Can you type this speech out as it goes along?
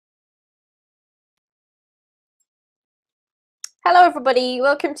Hello everybody,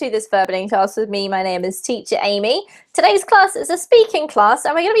 welcome to this verbaling class with me. My name is Teacher Amy. Today's class is a speaking class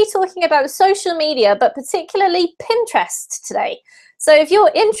and we're going to be talking about social media, but particularly Pinterest today. So if you're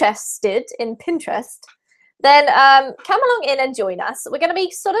interested in Pinterest, then come along in and join us. We're going to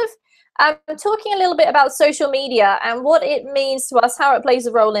be sort of talking a little bit about social media and what it means to us, how it plays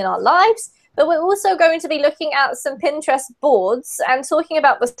a role in our lives. But we're also going to be looking at some Pinterest boards and talking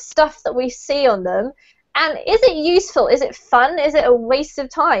about the stuff that we see on them. And is it useful? Is it fun? Is it a waste of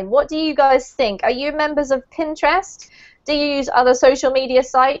time? What do you guys think? Are you members of Pinterest? Do you use other social media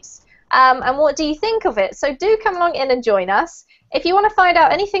sites? And what do you think of it? So do come along in and join us. If you want to find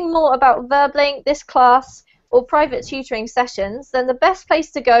out anything more about Verbling, this class, or private tutoring sessions, then the best place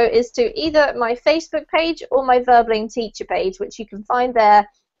to go is to either my Facebook page or my Verbling teacher page, which you can find there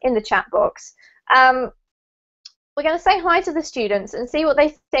in the chat box. We're going to say hi to the students and see what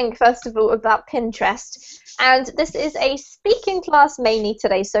they think, first of all, about Pinterest. And this is a speaking class mainly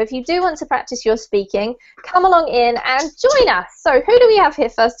today, so if you do want to practice your speaking, come along in and join us. So who do we have here,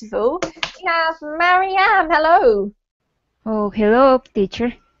 first of all? We have Marianne. Hello. Oh, hello,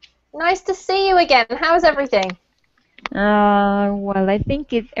 teacher. Nice to see you again. How's everything? Well, I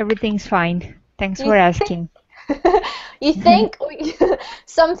think everything's fine. Thanks for asking. You think?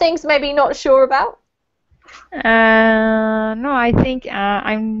 Some things maybe not sure about? No, I think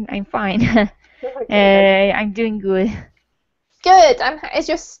I'm fine. Okay. I'm doing good. Good. Is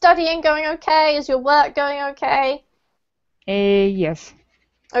your studying going okay? Is your work going okay? Yes.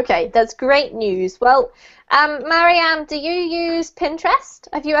 Okay, that's great news. Well, Marianne, do you use Pinterest?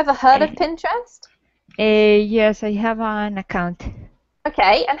 Have you ever heard of Pinterest? Yes, I have an account.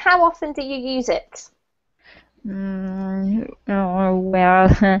 Okay, and how often do you use it? Well,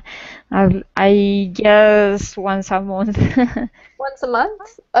 I guess once a month. Once a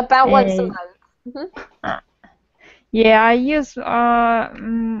month? About once a month. Yeah, I use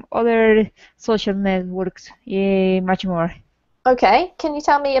other social networks much more. Okay, can you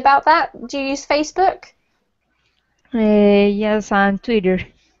tell me about that? Do you use Facebook? Yes, and Twitter.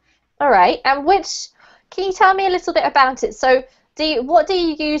 All right, and can you tell me a little bit about it? So, what do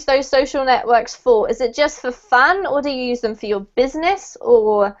you use those social networks for? Is it just for fun, or do you use them for your business,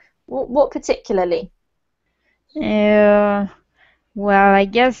 or what particularly? Well, I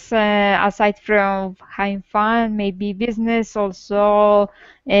guess aside from having fun, maybe business, also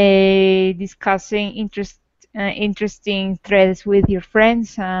discussing interesting threads with your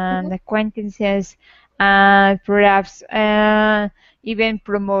friends and acquaintances, and perhaps even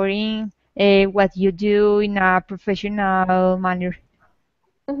promoting what you do in a professional manner.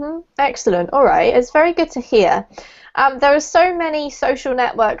 Excellent. All right, it's very good to hear. There are so many social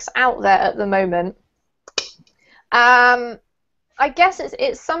networks out there at the moment. I guess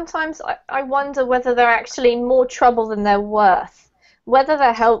it's sometimes I wonder whether they're actually more trouble than they're worth, whether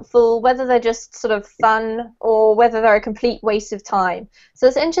they're helpful, whether they're just sort of fun, or whether they're a complete waste of time. So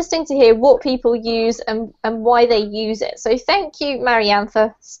it's interesting to hear what people use and why they use it. So thank you, Marianne,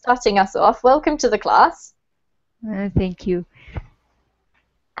 for starting us off. Welcome to the class. Thank you.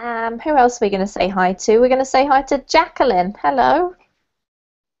 Who else are we going to say hi to? We're going to say hi to Jacqueline. Hello.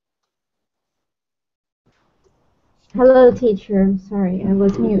 Hello, teacher. I'm sorry, I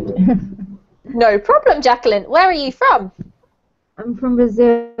was mute. No problem, Jacqueline. Where are you from? I'm from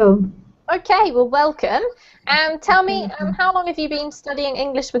Brazil. Okay, well, welcome. And tell me, how long have you been studying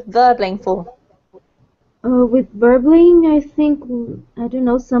English with Verbling for? With Verbling, I think, I don't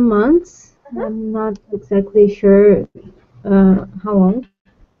know, some months. I'm not exactly sure how long.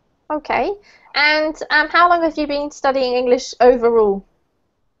 Okay. And how long have you been studying English overall,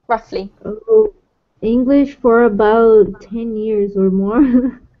 roughly? English for about 10 years or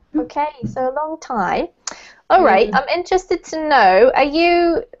more. Okay, so a long time. All right, I'm interested to know,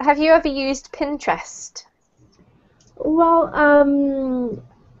 have you ever used Pinterest? Well,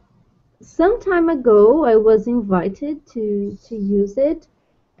 some time ago I was invited to use it,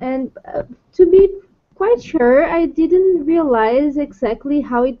 and to be quite sure, I didn't realize exactly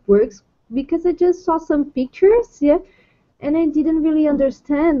how it works because I just saw some pictures, yeah, and I didn't really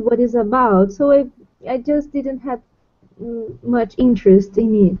understand what it's about. So I just didn't have much interest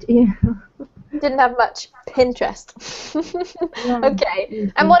in it. Yeah. Didn't have much Pinterest. Yeah.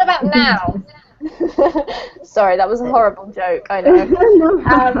 Okay. And what about now? Sorry, that was a horrible joke, I know.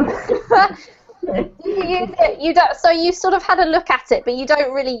 Do you use it? You don't. So you sort of had a look at it, but you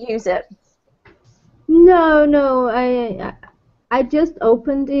don't really use it. No, I just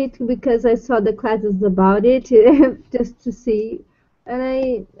opened it because I saw the classes about it just to see,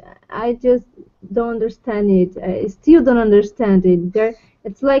 and I just don't understand it. I still don't understand it.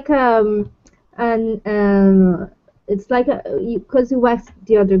 It's like an it's like because you asked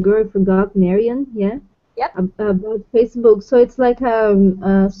the other girl, I forgot, Marian, yeah, Yep. about Facebook. So it's like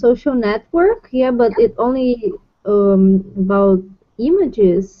a social network, yeah, but it only about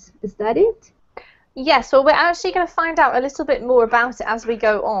images. Is that it? Yes, well, we're actually going to find out a little bit more about it as we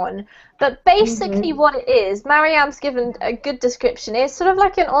go on. But basically, what it is, Mariam's given a good description. It's sort of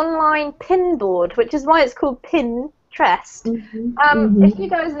like an online pin board, which is why it's called Pinterest. If you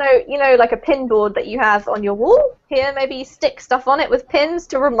guys know, like a pin board that you have on your wall here, maybe you stick stuff on it with pins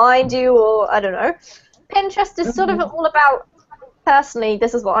to remind you, or I don't know. Pinterest is sort of all about. Personally,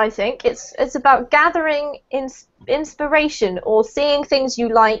 this is what I think. It's about gathering inspiration or seeing things you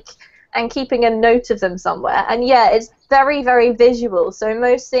like and keeping a note of them somewhere. And yeah, it's very, very visual. So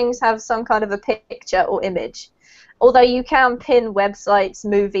most things have some kind of a picture or image. Although you can pin websites,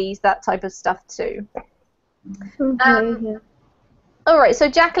 movies, that type of stuff too. Yeah. All right, so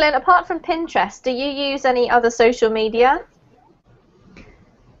Jacqueline, apart from Pinterest, do you use any other social media?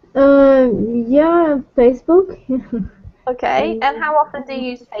 Yeah, Facebook. Okay, and how often do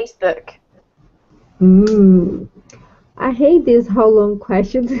you use Facebook? I hate these how long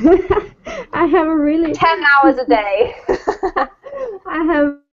questions. I have a really 10 hours a day. I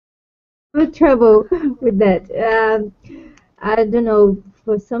have trouble with that. I don't know,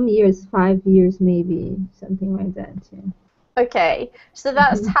 for some years, 5 years maybe, something like that. Yeah. Okay, so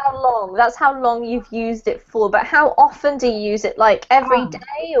that's how long? That's how long you've used it for. But how often do you use it? Like every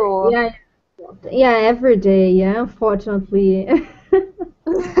day, or? Yeah, every day. Yeah, unfortunately.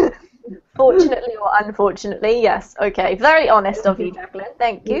 Fortunately or unfortunately, yes. Okay, very honest of you, Jacqueline.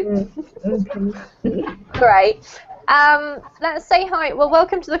 Thank you. Great. Let's say hi. Well,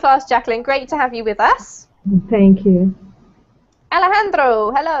 welcome to the class, Jacqueline. Great to have you with us. Thank you.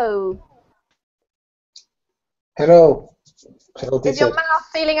 Alejandro, hello. Hello. Hello, teacher. Is your mouth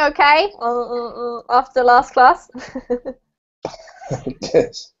feeling okay after last class?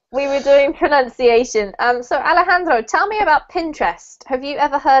 Yes. We were doing pronunciation. So Alejandro, tell me about Pinterest. Have you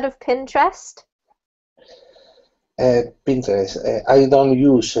ever heard of Pinterest? Pinterest. I don't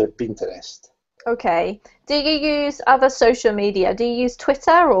use Pinterest. Okay. Do you use other social media? Do you use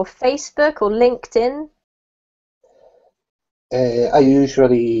Twitter or Facebook or LinkedIn? I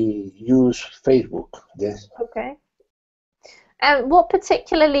usually use Facebook. Yes. Okay. And what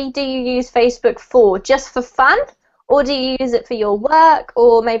particularly do you use Facebook for? Just for fun? Or do you use it for your work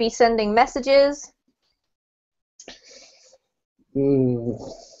or maybe sending messages? I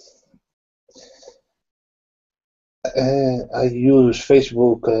use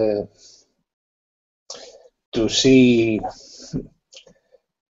Facebook to see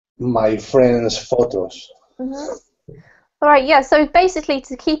my friends' photos. All right, yeah, so basically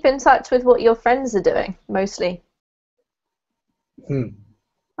to keep in touch with what your friends are doing, mostly.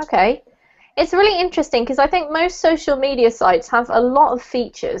 Okay. It's really interesting because I think most social media sites have a lot of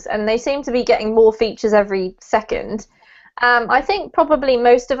features and they seem to be getting more features every second. I think probably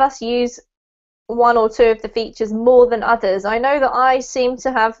most of us use one or two of the features more than others. I know that I seem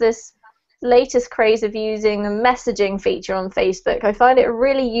to have this latest craze of using the messaging feature on Facebook. I find it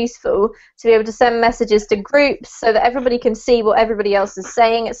really useful to be able to send messages to groups so that everybody can see what everybody else is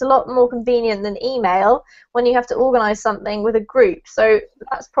saying. It's a lot more convenient than email when you have to organize something with a group. So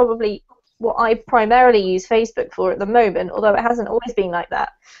that's probably what I primarily use Facebook for at the moment, although it hasn't always been like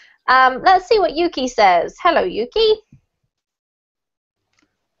that. Let's see what Yuki says. Hello, Yuki.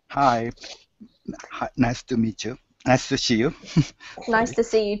 Hi. Nice to meet you. Nice to see you. Nice to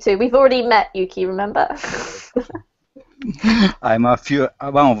see you too. We've already met, Yuki, remember? I'm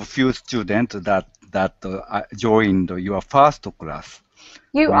one of few students that joined your first class.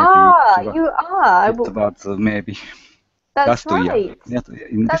 You are. It's about maybe That's last right.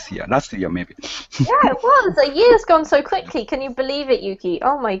 year. Last year maybe. Yeah, it was. A year's gone so quickly. Can you believe it, Yuki?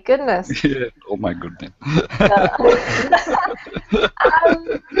 Oh my goodness. Oh my goodness.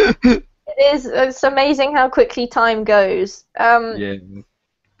 It's amazing how quickly time goes. Yeah.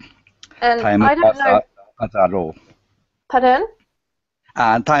 And time I don't know. As a law. Pardon?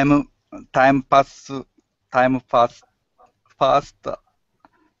 Time pass fast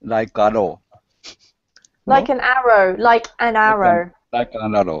like a law. Like an arrow. Like an arrow. Like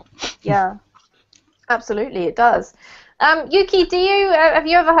an arrow. Yeah. Absolutely, it does. Yuki, have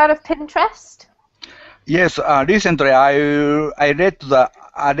you ever heard of Pinterest? Yes. Recently, I read the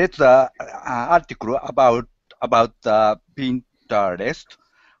article about the Pinterest.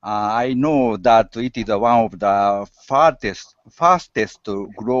 I know that it is one of the fastest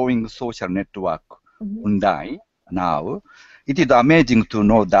growing social network online now. It is amazing to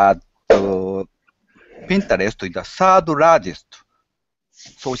know that Pinterest is the third largest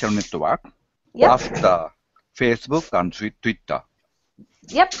social network after Facebook and Twitter.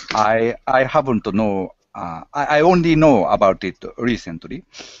 Yep. I haven't know. I only know about it recently.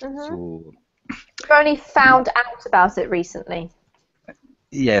 Mm-hmm. So You've only found out about it recently.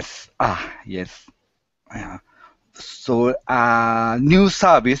 yes. Yes. So new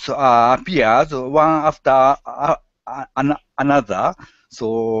service appears one after another.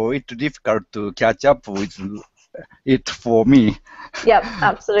 So it's difficult to catch up with it for me. Yep,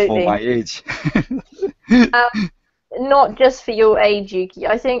 absolutely. For my age. Not just for your age, Yuki.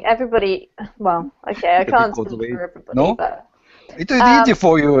 I think everybody. Well, okay, I can't speak for everybody, no? but it is easy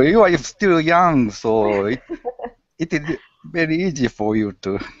for you. You are still young, so it is very easy for you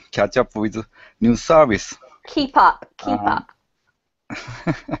to catch up with new service. Keep up.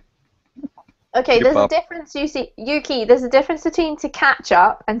 Okay, there's a difference, Yuki. There's a difference between to catch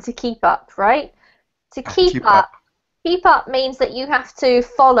up and to keep up, right? To keep up. Keep up means that you have to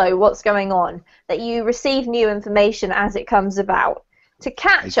follow what's going on, that you receive new information as it comes about. To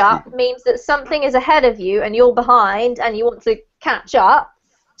catch up means that something is ahead of you and you're behind and you want to catch up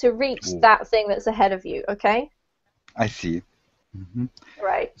to reach that thing that's ahead of you, okay? I see. Mm-hmm.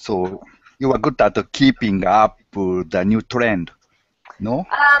 Right. So you are good at keeping up the new trend, no?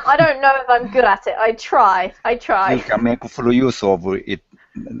 I don't know if I'm good at it. I try. You can make full use of it,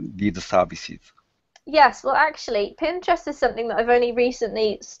 these services. Yes, well, actually, Pinterest is something that I've only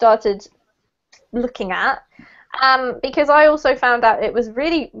recently started looking at because I also found out it was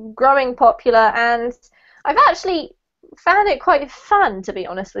really growing popular, and I've actually found it quite fun, to be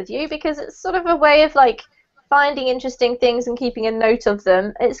honest with you, because it's sort of a way of like finding interesting things and keeping a note of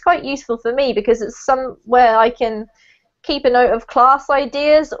them. It's quite useful for me because it's somewhere I can keep a note of class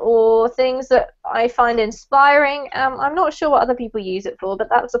ideas or things that I find inspiring. I'm not sure what other people use it for, but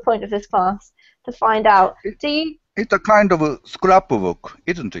that's the point of this class, to find out. It's a kind of a scrapbook,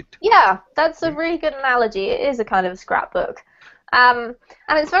 isn't it? Yeah, that's a really good analogy. It is a kind of scrapbook. And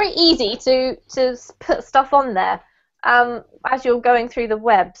it's very easy to put stuff on there as you're going through the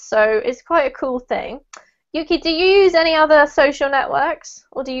web, so it's quite a cool thing. Yuki, do you use any other social networks,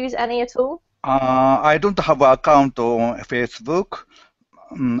 or do you use any at all? I don't have an account on Facebook,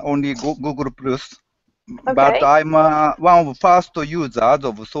 only Google Plus. Okay. But I'm one of the first users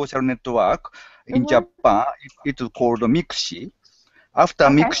of social network in Japan. It's called Mixi. After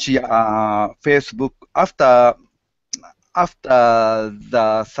Mixi, Facebook, after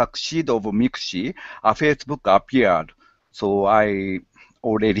the succeed of Mixi, Facebook appeared. So I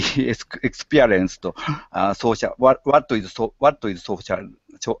already experienced what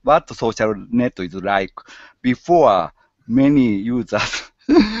social net is like before many users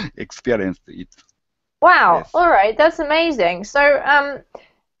experienced it. Wow! Yes. All right, that's amazing. So,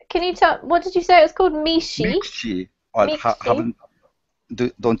 can you tell? What did you say it was called? Mixi. Mixi. Mixi?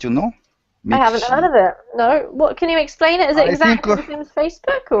 Don't you know? Mixi. I haven't heard of it. No. What? Can you explain it? Is it exactly the same as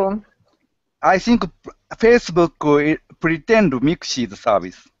Facebook, or? I think Facebook pretend Mixi's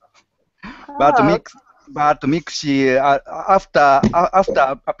service, but Mixi after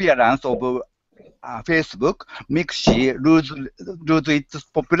appearance of Facebook, Mixi lose its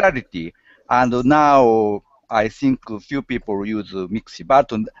popularity, and now I think few people use Mixi.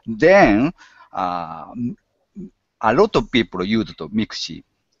 But then a lot of people used Mixi.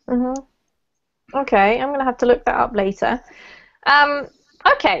 Okay, I'm going to have to look that up later.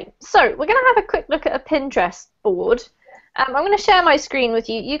 Okay, so we're going to have a quick look at a Pinterest board. I'm going to share my screen with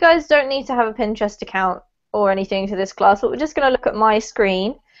you. You guys don't need to have a Pinterest account or anything for this class, but we're just going to look at my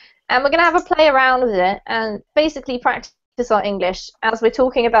screen. And we're going to have a play around with it and basically practice our English as we're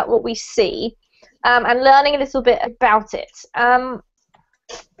talking about what we see and learning a little bit about it.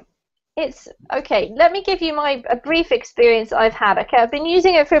 Okay, let me give you a brief experience I've had. Okay, I've been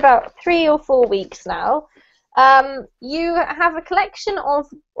using it for about 3 or 4 weeks now. You have a collection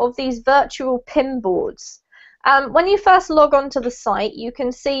of these virtual pin boards. When you first log on to the site, you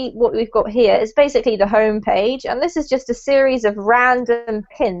can see what we've got here. It's basically the home page, and this is just a series of random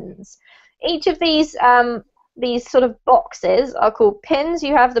pins. Each of these sort of boxes are called pins.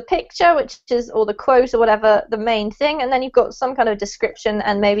 You have the picture, which is, or the quote or whatever, the main thing, and then you've got some kind of description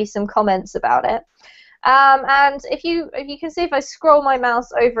and maybe some comments about it. And if you can see, if I scroll my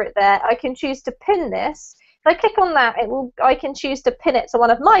mouse over it there, I can choose to pin this. If I click on that, I can choose to pin it to one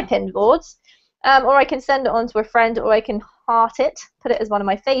of my pinned boards, or I can send it on to a friend, or I can heart it, put it as one of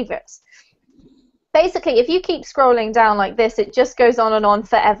my favorites. Basically, if you keep scrolling down like this, it just goes on and on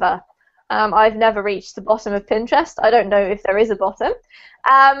forever. I've never reached the bottom of Pinterest. I don't know if there is a bottom.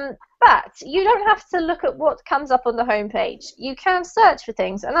 But you don't have to look at what comes up on the home page. You can search for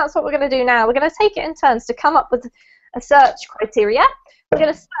things, and that's what we're going to do now. We're going to take it in turns to come up with a search criteria. We're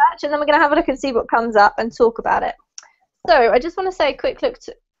going to search search, and then we're going to have a look and see what comes up and talk about it. So I just want to say a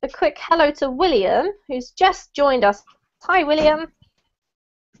quick hello to William, who's just joined us. Hi, William.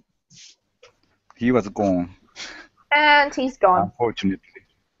 He was gone, And he's gone. unfortunately.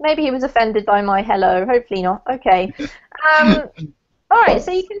 Maybe he was offended by my hello. Hopefully not. Okay. All right,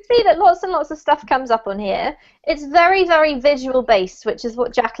 so you can see that lots and lots of stuff comes up on here. It's very, very visual based, which is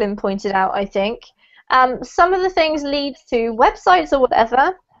what Jacqueline pointed out, I think. Some of the things lead to websites or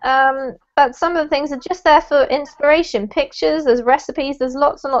whatever, but some of the things are just there for inspiration. Pictures, there's recipes, there's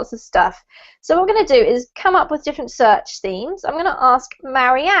lots and lots of stuff. So what we're going to do is come up with different search themes. I'm going to ask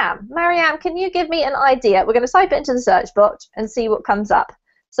Marianne. Marianne, can you give me an idea? We're going to type it into the search box and see what comes up.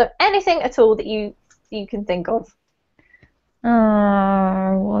 So anything at all that you can think of.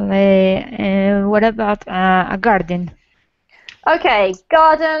 What about a garden? Okay,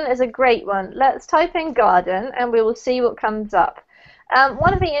 garden is a great one. Let's type in garden and we will see what comes up.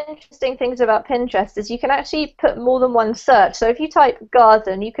 One of the interesting things about Pinterest is you can actually put more than one search. So if you type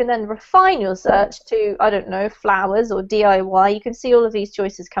garden, you can then refine your search to, I don't know, flowers or DIY. You can see all of these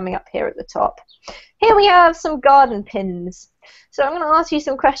choices coming up here at the top. Here we have some garden pins. So I'm going to ask you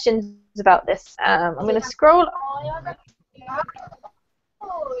some questions about this. I'm going to scroll.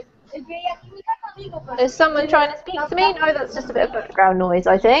 Is someone trying to speak to me? No, that's just a bit of background noise,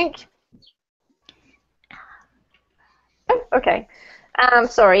 I think. Oh, okay.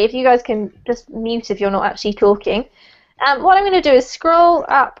 Sorry, if you guys can just mute if you're not actually talking. What I'm going to do is scroll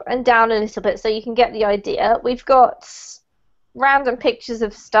up and down a little bit so you can get the idea. We've got random pictures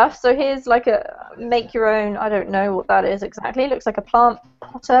of stuff. So here's like a make your own, I don't know what that is exactly. It looks like a plant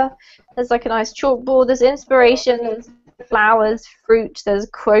potter. There's like a nice chalkboard. There's inspiration. There's flowers, fruit. There's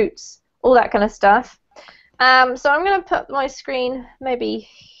quotes, all that kind of stuff. So I'm going to put my screen, maybe,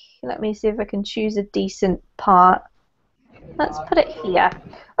 let me see if I can choose a decent part. Let's put it here.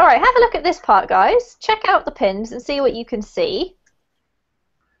 All right, have a look at this part, guys. Check out the pins and see what you can see.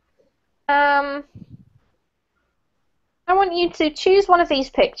 I want you to choose one of these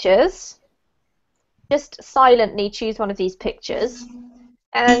pictures. Just silently choose one of these pictures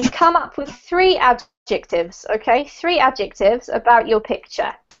and come up with 3 adjectives, okay? 3 adjectives about your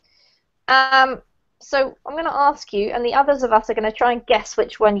picture. So I'm going to ask you, and the others of us are going to try and guess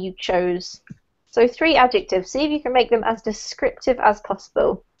which one you chose. So 3 adjectives. See if you can make them as descriptive as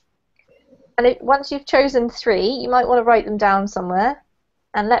possible. And once you've chosen 3, you might want to write them down somewhere.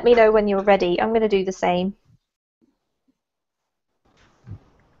 And let me know when you're ready. I'm going to do the same.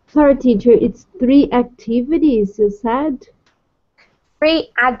 Sorry, teacher, it's 3 activities, you said?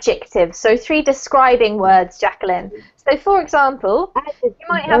 3 adjectives, so 3 describing words, Jacqueline. So, for example, you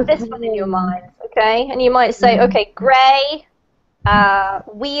might have this one in your mind, okay? And you might say, okay, grey,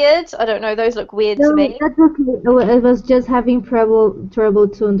 weird. I don't know, those look weird to me. That's okay. I was just having trouble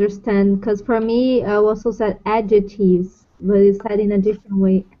to understand, because for me, I also said adjectives, but it's said in a different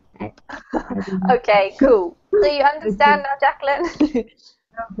way. Okay, cool. So you understand now, Jacqueline?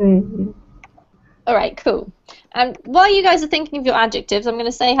 Okay. All right, cool. And while you guys are thinking of your adjectives, I'm going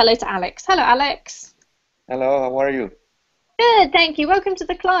to say hello to Alex. Hello, Alex. Hello, how are you? Good, thank you. Welcome to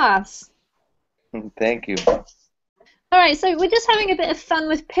the class. Thank you. All right, so we're just having a bit of fun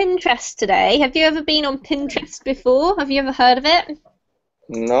with Pinterest today. Have you ever been on Pinterest before? Have you ever heard of it?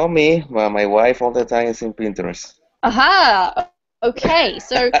 No, me. Well, my wife all the time is in Pinterest. Aha. Okay,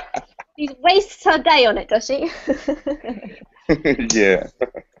 so she wastes her day on it, does she? Yeah.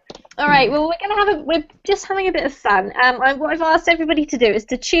 All right. Well, we're just having a bit of fun. What I've asked everybody to do is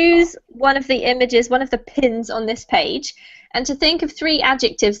to choose one of the images, one of the pins on this page, and to think of 3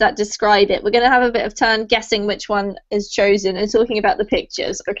 adjectives that describe it. We're going to have a bit of turn guessing which one is chosen and talking about the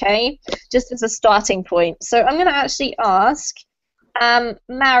pictures. Okay, just as a starting point. So I'm going to actually ask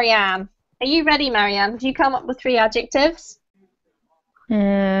Marianne. Are you ready, Marianne? Do you come up with 3 adjectives?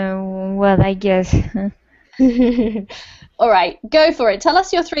 Well, I guess. All right, go for it. Tell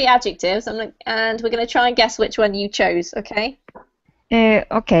us your 3 adjectives, and we're going to try and guess which one you chose, okay?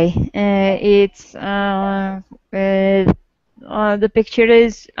 Okay. It's the picture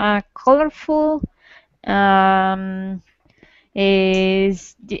is colorful.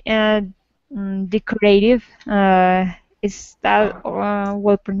 Is decorative. Is that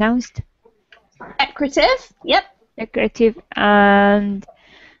well pronounced? Decorative. Yep. Decorative and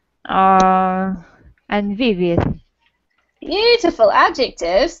vivid. Beautiful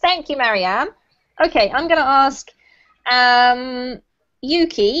adjectives. Thank you, Marianne. Okay, I'm going to ask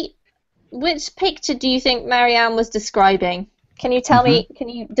Yuki, which picture do you think Marianne was describing? Can you tell me, can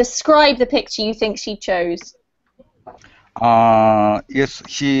you describe the picture you think she chose? Yes,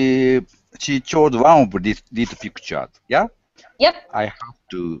 she chose one of these pictures, yeah? Yep. I have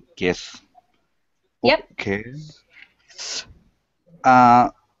to guess. Yep. Okay.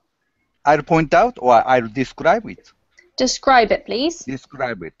 I'll point out or I'll describe it. Describe it, please.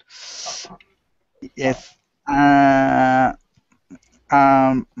 Describe it. Yes. There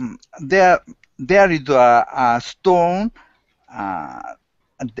is a stone.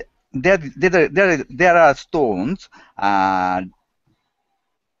 There are stones.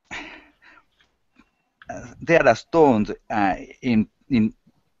 There are stones in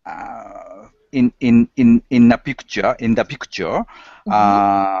the picture. In the picture,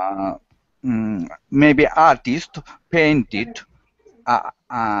 maybe artist painted.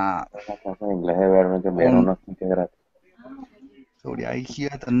 Sorry, I hear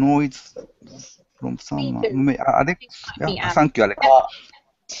the noise from someone. Alex? Yeah, thank you, Alex.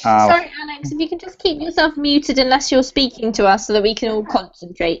 Sorry, Alex, if you can just keep yourself muted unless you're speaking to us so that we can all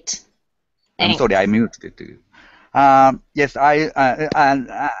concentrate. I'm sorry, I muted you. Yes, there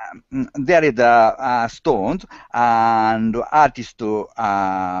is a stones and artist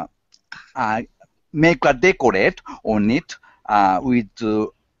make a decorate on it with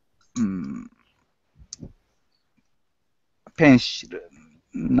pencil.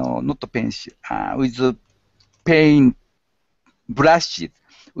 No, not a pencil. With paint brushes.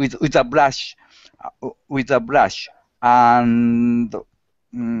 With a brush. And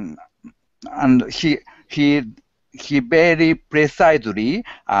he very precisely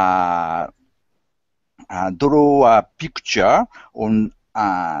draw a picture on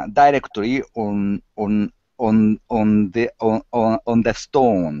directly on the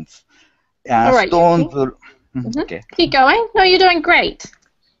stones. All right, stones. Okay. Keep going. No, you're doing great.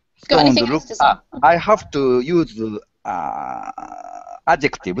 Got anything else to say? I have to use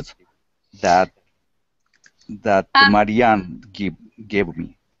adjectives that Marianne gave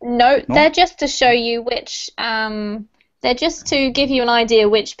me. No, they're just to show you which. They're just to give you an idea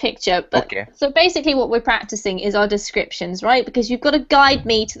which picture. But, okay. So basically what we're practicing is our descriptions, right? Because you've got to guide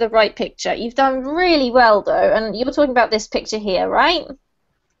me to the right picture. You've done really well, though, and you were talking about this picture here, right?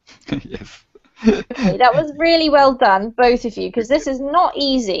 Yes. Okay, that was really well done, both of you, because this is not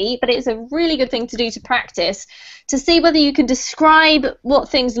easy, but it's a really good thing to do to practice, to see whether you can describe what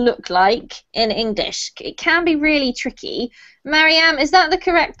things look like in English. It can be really tricky. Mariam, is that the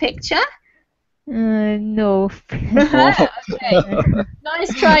correct picture? No. Okay.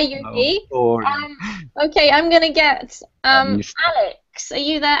 Nice try, Yuki. Okay, I'm going to get Alex. Are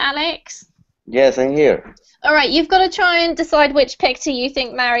you there, Alex? Yes, I'm here. All right, you've got to try and decide which picture you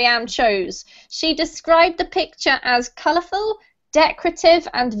think Mariam chose. She described the picture as colourful, decorative,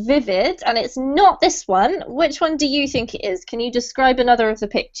 and vivid, and it's not this one. Which one do you think it is? Can you describe another of the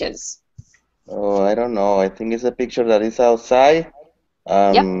pictures? Oh, I don't know. I think it's a picture that is outside.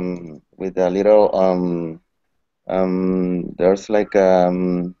 With a little there's like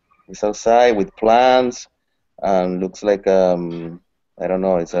it's outside with plants and looks like I don't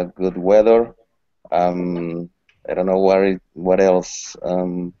know, it's a good weather. I don't know what else,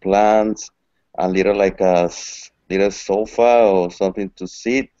 plants and little like a little sofa or something to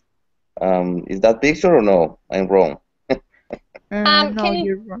sit. Is that picture or no? I'm wrong. No,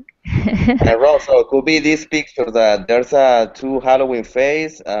 you're wrong. I'm wrong. So it could be this picture that there's two Halloween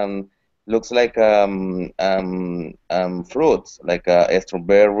face and looks like fruits like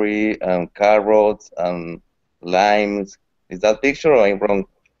strawberry, carrots, and limes. Is that picture or I'm wrong?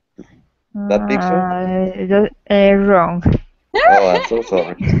 That picture? Wrong. Oh, I'm so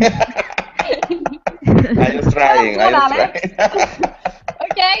sorry. I'm just trying.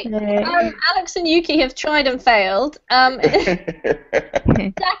 Okay. Alex and Yuki have tried and failed. Jacqueline,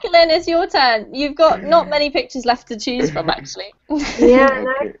 it's your turn. You've got not many pictures left to choose from, actually. Yeah,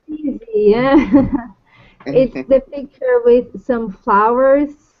 that's easy. Yeah, it's the picture with some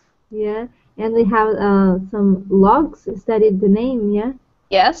flowers. Yeah, and we have some logs. Is that it? The name? Yeah.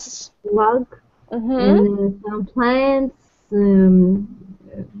 Yes. Log. And some plants.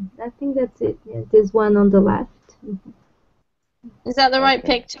 I think that's it. Yeah, there's one on the left. Is that the right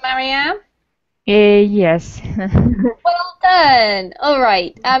picture, Mariam? Yes. Well done. All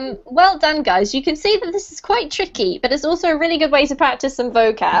right. Well done, guys. You can see that this is quite tricky, but it's also a really good way to practice some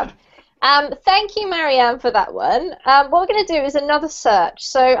vocab. Thank you, Mariam, for that one. What we're going to do is another search.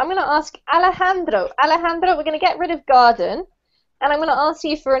 So I'm going to ask Alejandro. Alejandro, we're going to get rid of garden, and I'm going to ask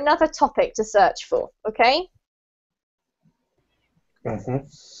you for another topic to search for, okay?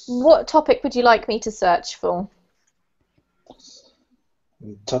 What topic would you like me to search for?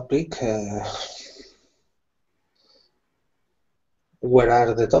 Topic. Where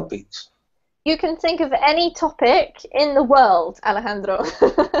are the topics? You can think of any topic in the world, Alejandro.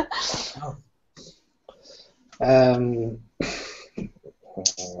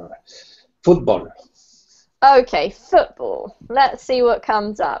 Football. Okay, football. Let's see what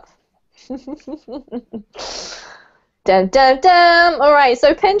comes up. Dum dum dum. All right,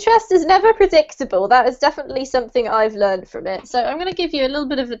 so Pinterest is never predictable. That is definitely something I've learned from it. So I'm going to give you a little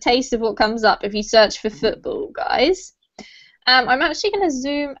bit of a taste of what comes up if you search for football, guys. I'm actually going to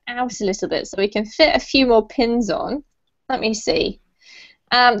zoom out a little bit so we can fit a few more pins on. Let me see.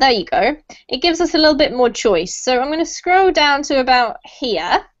 There you go. It gives us a little bit more choice. So I'm going to scroll down to about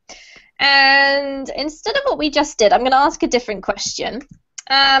here. And instead of what we just did, I'm going to ask a different question.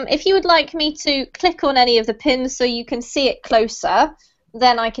 If you would like me to click on any of the pins so you can see it closer,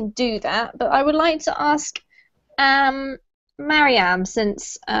 then I can do that. But I would like to ask Mariam,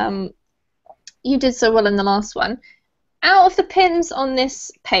 since you did so well in the last one, out of the pins on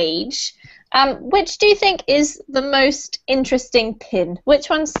this page, which do you think is the most interesting pin? Which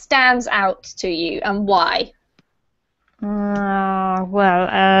one stands out to you and why? Well,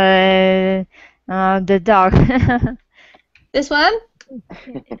 the dog. This one?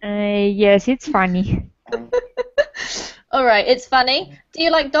 Yes, it's funny. All right, it's funny. Do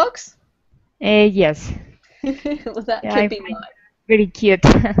you like dogs? Yes. Well, that Yeah, could I be find why. very cute.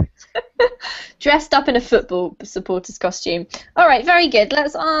 Dressed up in a football supporter's costume. All right, very good.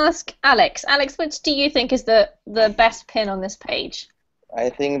 Let's ask Alex. Alex, which do you think is the best pin on this page? I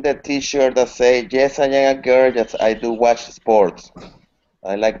think the T-shirt that say "Yes, I am a girl. Yes, I do watch sports."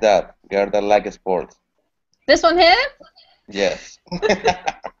 I like that. Girl that like sports. This one here? Yes.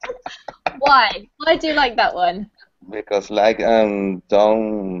 Why? Why do you like that one? Because don't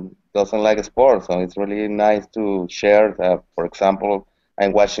doesn't like sports, so it's really nice to share. For example,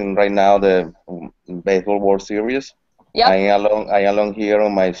 I'm watching right now the baseball World Series. Yep. I am alone here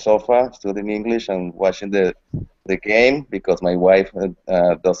on my sofa studying English and watching the game because my wife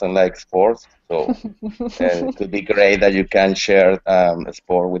doesn't like sports. So it could be great that you can share a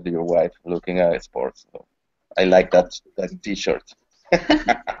sport with your wife, looking at sports. So I like that T-shirt.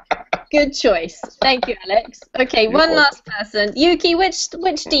 Good choice. Thank you, Alex. Okay, You're one welcome. last person. Yuki, which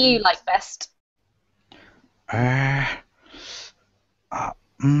do you like best? I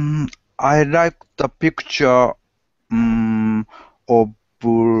like the picture of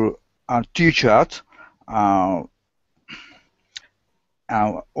a T-shirt on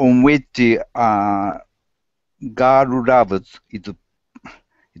which "Girl loves" is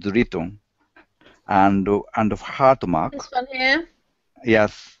written, and heart mark. This one here.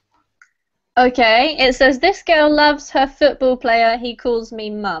 Yes. Okay, it says, "This girl loves her football player. He calls me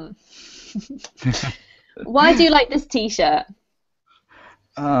mum." Why do you like this T-shirt?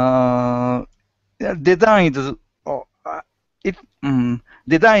 Design is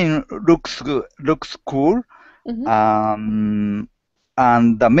design looks cool, Mhm.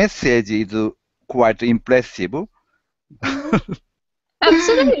 and the message is quite impressive.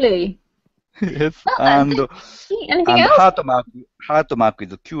 Absolutely. Yes, Well, and anything else? heart mark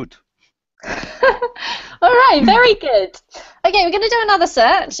is cute. All right, very good. Okay, we're going to do another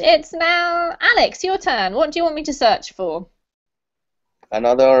search. It's now Alex, your turn. What do you want me to search for?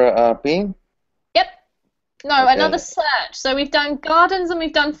 Another pin? Yep. No, Okay. another search. So we've done gardens and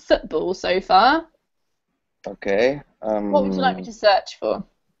we've done football so far. Okay. What would you like me to search for?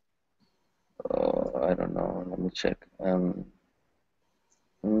 I don't know. Let me check.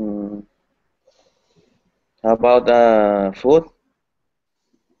 How about food?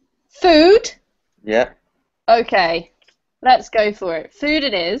 Food? Yeah. Okay, let's go for it. Food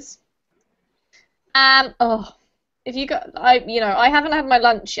it is. Oh, if you got, I haven't had my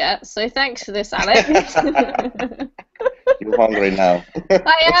lunch yet, so thanks for this, Alex. You're hungry now.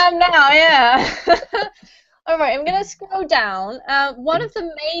 I am now, yeah. All right, I'm going to scroll down. One of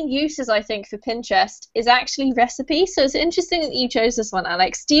the main uses, I think, for Pinterest is actually recipes. So it's interesting that you chose this one,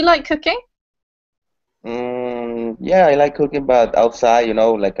 Alex. Do you like cooking? Yeah, I like cooking, but outside,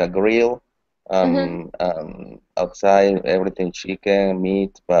 like a grill. Outside, everything chicken,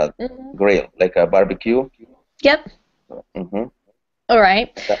 meat, but grill, like a barbecue. Yep. Mm-hmm. All right.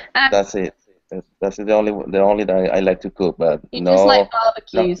 That's it. That's the only that I like to cook, but You just like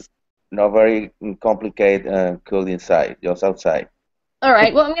barbecues. not very complicated cook inside, just outside. All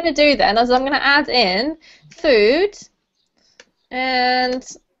right. What I'm going to do then is I'm going to add in food, and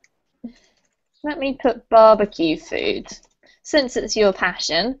let me put barbecue food. Since it's your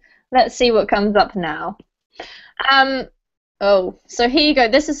passion, let's see what comes up now. Oh, so here you go.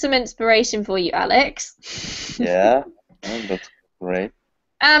 This is some inspiration for you, Alex. Yeah, that's great.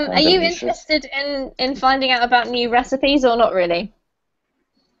 Are you delicious. interested in finding out about new recipes or not really?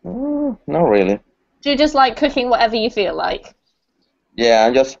 Not really. Do you just like cooking whatever you feel like? Yeah,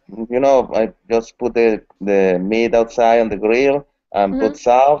 I just I just put the meat outside on the grill, and put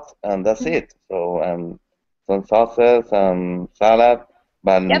salt, and that's it. So some sauces, salad,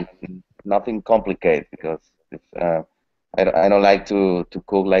 but nothing complicated because it's, I don't like to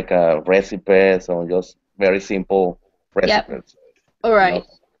cook like a recipe, so just very simple recipes. All right.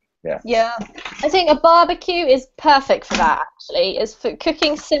 Yeah. Yeah. I think a barbecue is perfect for that, actually. It's for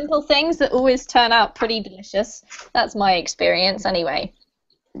cooking simple things that always turn out pretty delicious. That's my experience anyway.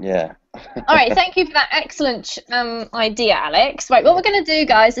 Yeah. All right, thank you for that excellent idea, Alex. Right, what we're going to do,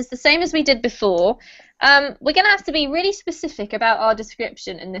 guys, is the same as we did before. We're going to have to be really specific about our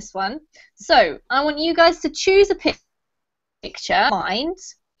description in this one. So I want you guys to choose a picture, mind.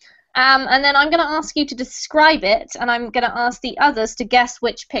 And then I'm going to ask you to describe it, and I'm going to ask the others to guess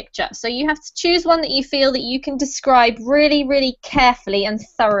which picture. So you have to choose one that you feel that you can describe really, really carefully and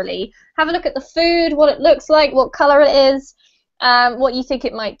thoroughly. Have a look at the food, what it looks like, what color it is, what you think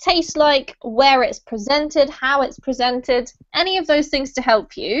it might taste like, where it's presented, how it's presented, any of those things to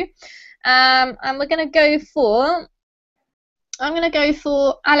help you. And we're going to go for... I'm going to go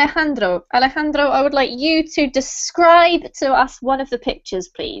for Alejandro. Alejandro, I would like you to describe to us one of the pictures,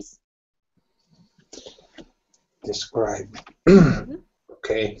 please. Describe.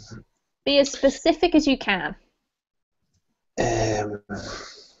 Okay. Be as specific as you can.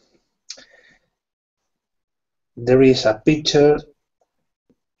 There is a picture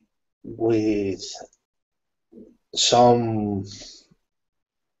with some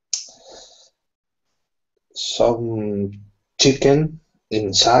chicken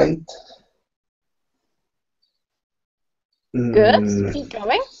inside. Good. Keep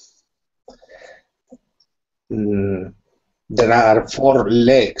going. There are 4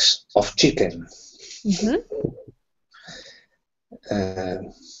 legs of chicken. Mm-hmm.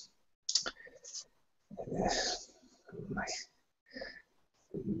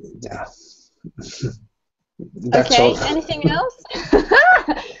 Yeah. That's okay. all. Anything else?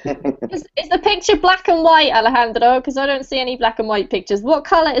 Is the picture black and white, Alejandro? Because I don't see any black and white pictures. What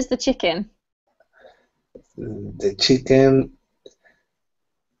color is the chicken? The chicken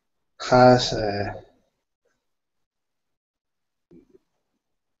has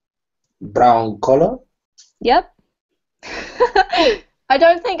brown color. Yep. I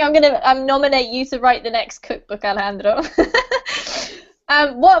don't think I'm gonna nominate you to write the next cookbook, Alejandro.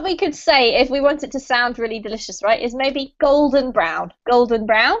 What we could say if we want it to sound really delicious, right, is maybe golden brown. Golden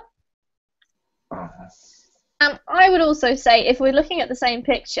brown. I would also say, if we're looking at the same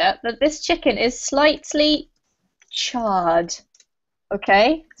picture, that this chicken is slightly charred.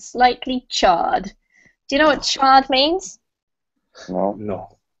 Okay? Slightly charred. Do you know what charred means?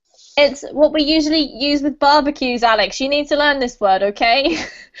 No. It's what we usually use with barbecues, Alex. You need to learn this word, okay?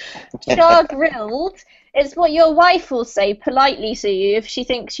 Char grilled. It's what your wife will say politely to you if she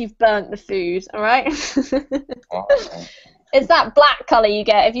thinks you've burnt the food, all right? It's that black colour you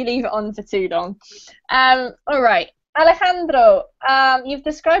get if you leave it on for too long. All right. Alejandro, you've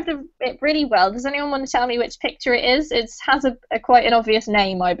described it really well. Does anyone want to tell me which picture it is? It has a quite an obvious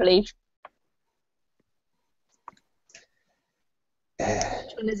name, I believe.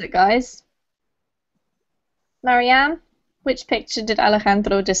 Which one is it, guys? Marianne, which picture did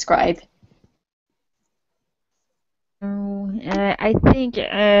Alejandro describe? I think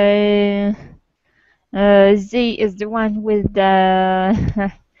Z is the one with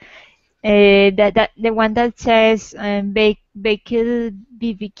the the one that says baked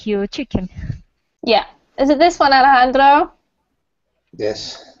BBQ chicken. Yeah. Is it this one, Alejandro?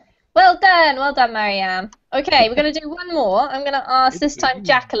 Yes. Well done, Marianne. Okay, we're going to do one more. I'm going to ask this time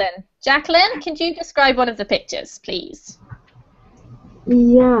Jacqueline. Jacqueline, can you describe one of the pictures, please?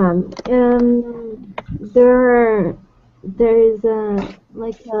 Yeah, there is a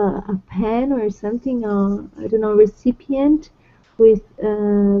pan or something, I don't know, recipient with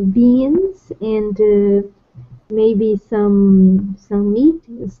beans and maybe some meat,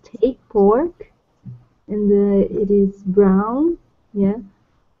 steak, pork, and it is brown, yeah,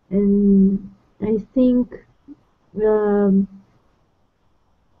 and I think it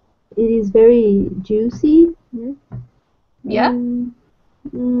is very juicy, yeah. Yeah.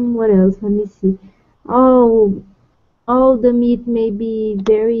 What else? Let me see. Oh, all the meat may be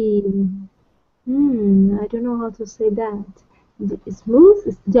very, I don't know how to say that. Smooth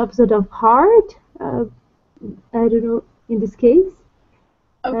is the opposite of hard. I don't know in this case.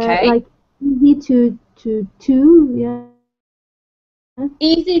 Okay. Like easy to chew, yeah.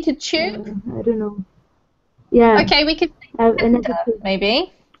 Easy to chew? I don't know. Yeah. Okay, we could say tender,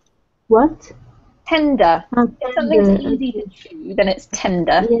 maybe. What? Tender. Tender. If something's easy to chew, then it's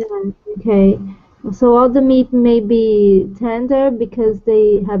tender. Yeah, okay. So all the meat may be tender because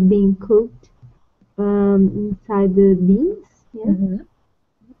they have been cooked inside the beans. Yeah.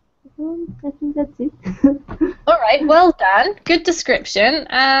 I think that's it. All right, well done. Good description.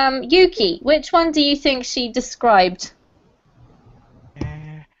 Yuki, which one do you think she described?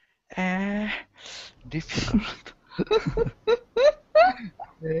 Difficult.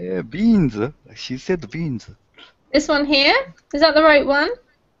 Beans. She said beans. This one here? Is that the right one?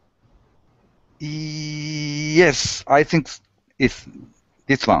 Yes, I think it's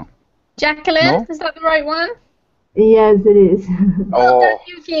this one. Jacqueline, No? is that the right one? Yes, it is. Well done, I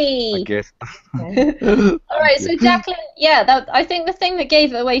Yuki. guess. All right, so Jacqueline, yeah, I think the thing that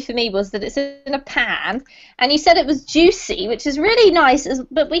gave it away for me was that it's in a pan, and you said it was juicy, which is really nice,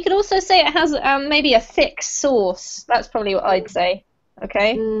 but we could also say it has maybe a thick sauce. That's probably what I'd say.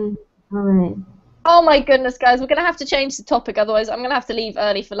 Okay? All right. Oh my goodness, guys, we're going to have to change the topic, otherwise I'm going to have to leave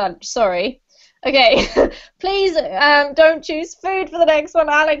early for lunch. Sorry. Okay, please don't choose food for the next one,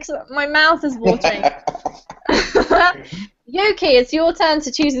 Alex. My mouth is watering. Yuki, it's your turn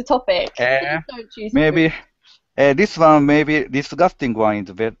to choose the topic. Please don't choose Maybe food. this one, maybe disgusting one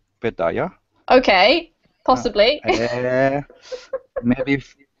is better, yeah? Okay, possibly. Maybe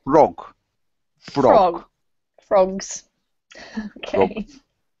frog. Frogs. Okay.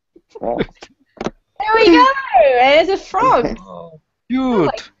 Frog. There we go. There's a frog.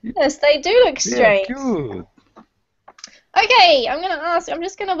 Cute. Yes, they do look strange. Yeah, cute. Okay, I'm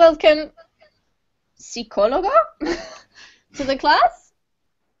just gonna welcome Psicóloga to the class.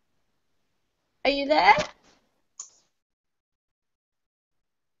 Are you there?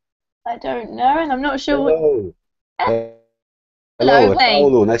 I don't know, and I'm not sure Hello. Hello, Hello, Wayne.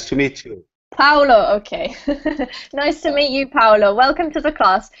 Paulo. Nice to meet you. Paolo, okay. Nice to meet you, Paolo. Welcome to the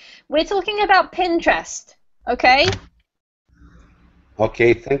class. We're talking about Pinterest, okay?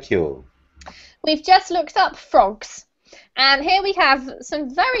 Okay, thank you. We've just looked up frogs, and here we have some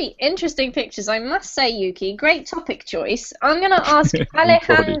very interesting pictures, I must say, Yuki. Great topic choice. I'm going to ask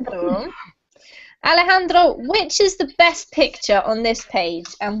Alejandro. Alejandro, which is the best picture on this page,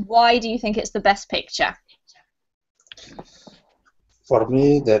 and why do you think it's the best picture? For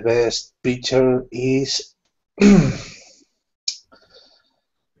me, the best picture is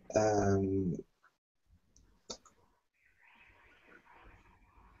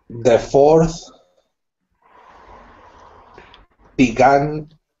the fourth began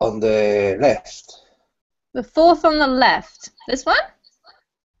on the left. The fourth on the left. This one?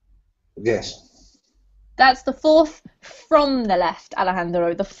 Yes. That's the fourth from the left,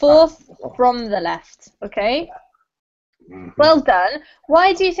 Alejandro. The fourth from the left, okay? Well done.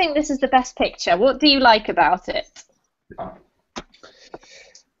 Why do you think this is the best picture? What do you like about it?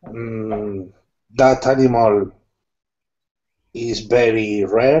 That animal is very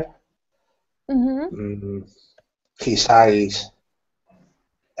rare. His eyes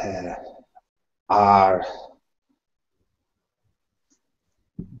are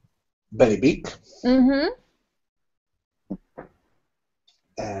very big.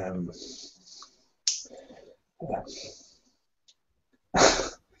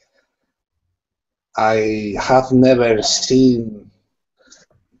 I have never seen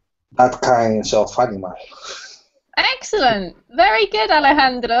that kind of animal. Excellent. Very good,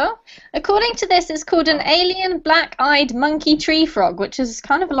 Alejandro. According to this, it's called an alien black-eyed monkey tree frog, which is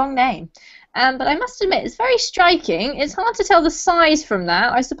kind of a long name. But I must admit, it's very striking. It's hard to tell the size from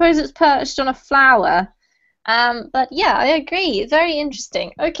that. I suppose it's perched on a flower. But yeah, I agree. Very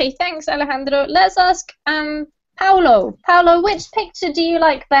interesting. Okay, thanks, Alejandro. Let's ask Paulo. Paulo, which picture do you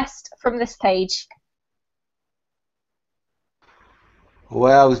like best from this page?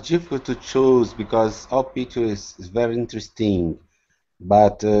 Well, it's difficult to choose because all pictures is very interesting,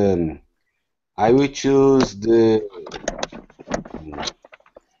 but I will choose the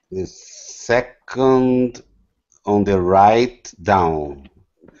second on the right down,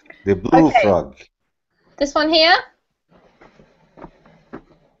 the blue frog. This one here?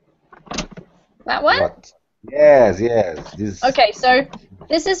 That one? What? Yes, yes. This. Okay, so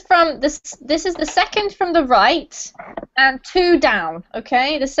this is from this is the second from the right and two down,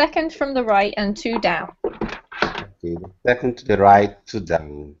 okay? The second from the right and two down. Okay, the second to the right, two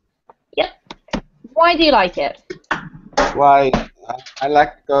down. Yep. Why do you like it? Why? I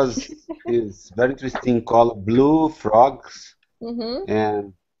like because it's very interesting color, blue frogs,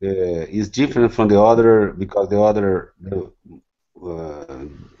 and it's different from the other because the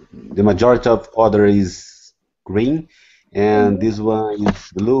majority of other is green, and this one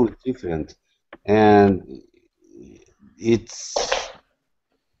is blue, it's different, and it's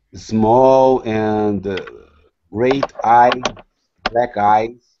small and great eyes, black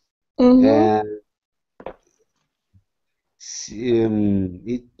eyes, and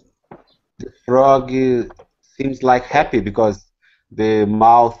the frog seems like happy because the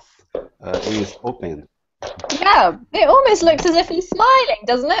mouth is open. Yeah, it almost looks as if he's smiling,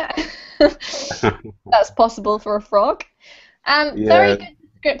 doesn't it? That's possible for a frog. Very Yeah. good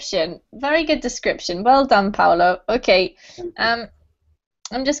description. Very good description. Well done, Paolo. Okay.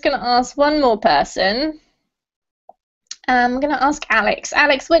 I'm just going to ask one more person. I'm going to ask Alex.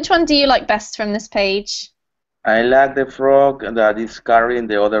 Alex, which one do you like best from this page? I like the frog that is carrying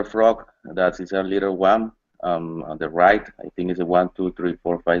the other frog. That is a little one on the right. I think it's a 1, 2, 3,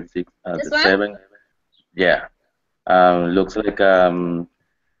 4, 5, 6, This one? 7. Yeah. Looks like I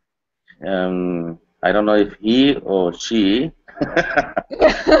don't know if he or she.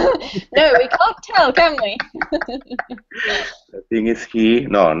 No, we can't tell, can we? I think it's he.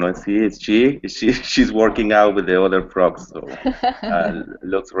 No, it's he. It's she. She's working out with the other frogs. So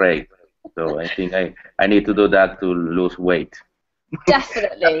looks great. So I think I need to do that to lose weight.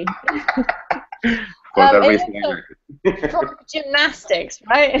 Definitely. For the reason. Frog gymnastics,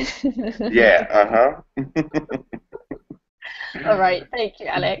 right? Yeah. All right. Thank you,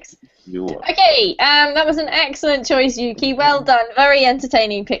 Alex. You are. Okay. That was an excellent choice, Yuki. Well done. Very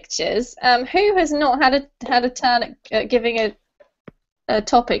entertaining pictures. Who has not had a turn at giving a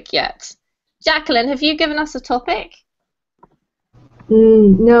topic yet? Jacqueline, have you given us a topic?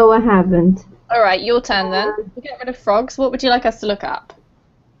 No, I haven't. All right, your turn then. We'll get rid of frogs. What would you like us to look up?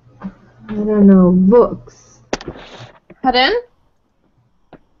 I don't know. Books. Pardon?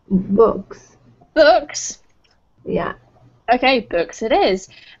 Books. Books. Yeah. Okay, books it is.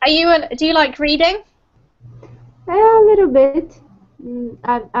 Do you like reading? A little bit.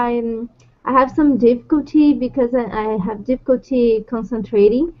 I have some difficulty because I have difficulty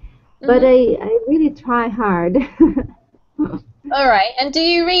concentrating, but I really try hard. All right. And do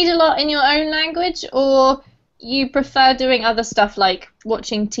you read a lot in your own language, or you prefer doing other stuff like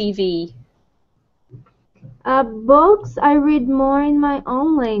watching TV? Books, I read more in my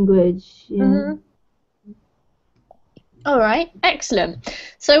own language. Yeah. All right, excellent.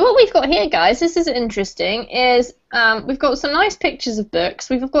 So what we've got here, guys, this is interesting, is we've got some nice pictures of books,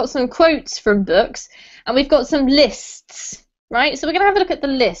 we've got some quotes from books, and we've got some lists, right? So we're going to have a look at the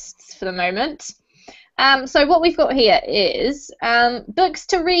lists for the moment. So what we've got here is books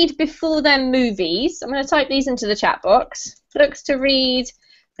to read before their movies. I'm going to type these into the chat box. Books to read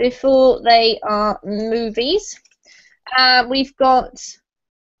before they are movies. We've got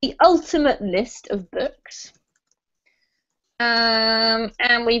the ultimate list of books.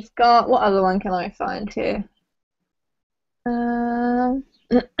 And we've got, what other one can I find here? There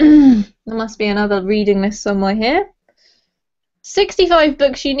must be another reading list somewhere here. 65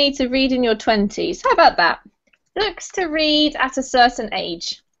 books you need to read in your 20s. How about that? Books to read at a certain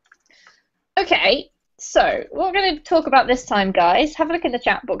age. Okay, so what we're going to talk about this time, guys, have a look in the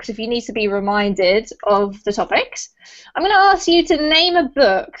chat box if you need to be reminded of the topics. I'm going to ask you to name a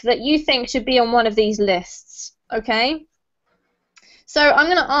book that you think should be on one of these lists, okay? So I'm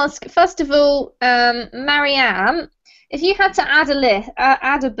going to ask, first of all, Marianne, if you had to add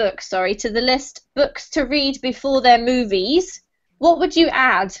a book, to the list books to read before their movies, what would you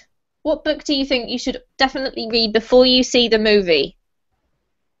add? What book do you think you should definitely read before you see the movie?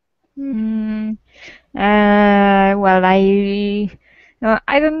 Well, I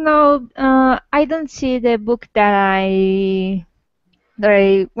don't know. I don't see the book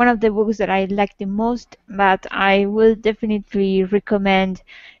one of the books that I like the most, but I will definitely recommend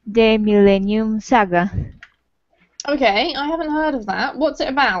the Millennium Saga. Okay, I haven't heard of that. What's it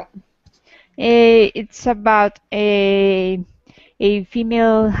about? It's about a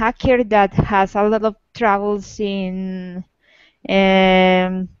female hacker that has a lot of troubles in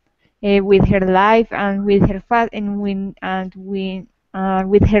with her life and with her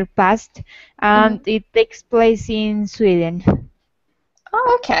with her past, and it takes place in Sweden.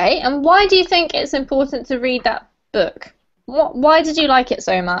 Oh, okay. And why do you think it's important to read that book? Why did you like it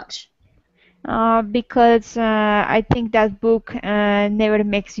so much? Because I think that book never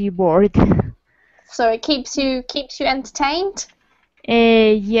makes you bored. So it keeps you entertained?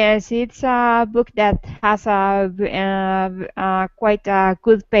 Yes, it's a book that has quite a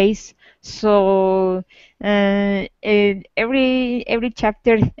good pace. So every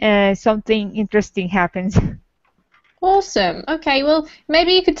chapter something interesting happens. Awesome. Okay, well,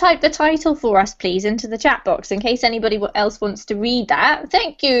 maybe you could type the title for us, please, into the chat box in case anybody else wants to read that.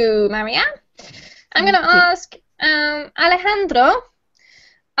 Thank you, Marianne. I'm going to ask Alejandro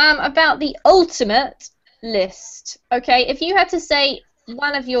about the ultimate list. Okay, if you had to say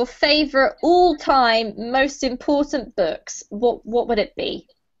one of your favorite all-time most important books, what would it be?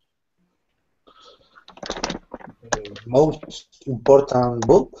 Most important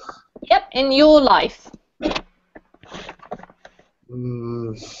book? Yep, in your life.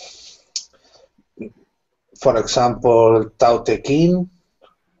 Mm, for example, Tao Te Ching,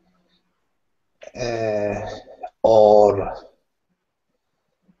 or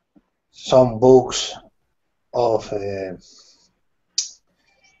some books of um,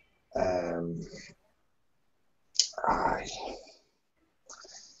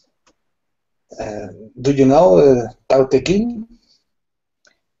 do you know Tao Te Ching?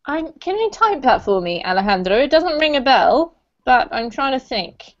 Can you type that for me, Alejandro? It doesn't ring a bell, but I'm trying to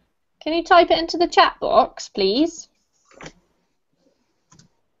think. Can you type it into the chat box, please?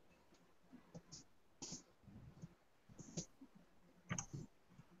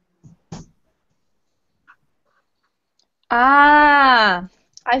 Ah,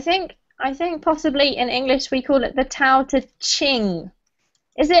 I think possibly in English we call it the Tao Te Ching.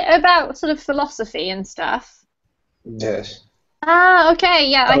 Is it about sort of philosophy and stuff? Yes. Ah, okay,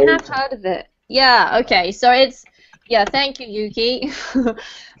 yeah, I have heard of it. Yeah, okay, so it's thank you, Yuki.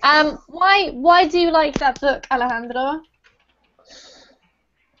 Why do you like that book, Alejandro?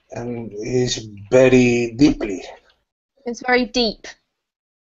 It's very deeply. It's very deep.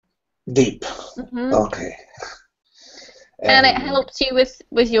 Deep. Mm-hmm. Okay. And it helps you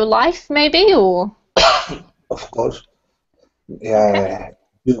with your life, maybe, or? Of course. Yeah,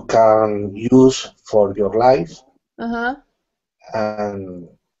 you can use for your life. Uh-huh. And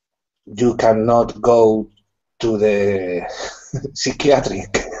you cannot go to the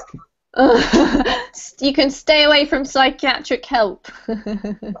psychiatric. You can stay away from psychiatric help.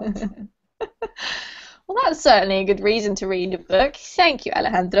 Well, that's certainly a good reason to read a book. Thank you,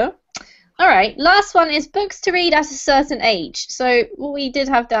 Alejandro. All right, last one is books to read at a certain age. So what we did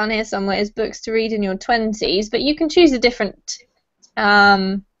have down here somewhere is books to read in your 20s, but you can choose a different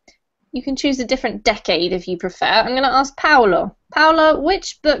decade if you prefer. I'm going to ask Paolo. Paolo,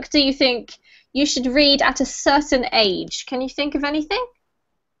 which book do you think you should read at a certain age? Can you think of anything?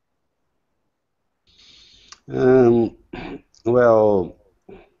 Well,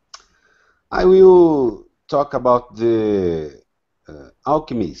 I will talk about the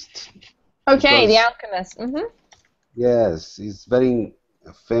Alchemist. Okay, The Alchemist. Mm-hmm. Yes, it's very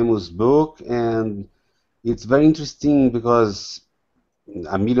famous book, and it's very interesting because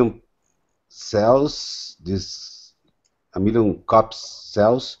a million copies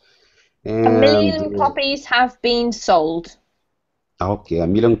sells, and a million copies have been sold. Okay, a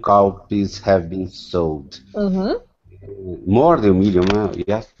million copies have been sold. Mm-hmm. More than a million,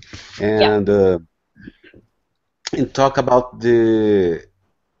 yes. And and talk about the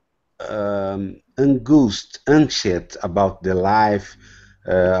anxious about the life,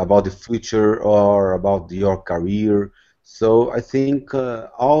 about the future, or about your career. So I think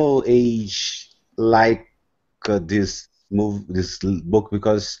all age like this book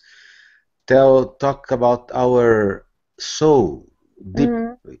because talk about our soul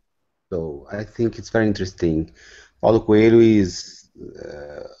deeply. So I think it's very interesting. Paulo Coelho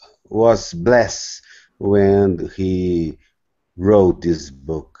was blessed when he wrote this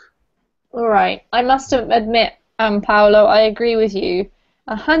book. All right. I must admit, Paolo, I agree with you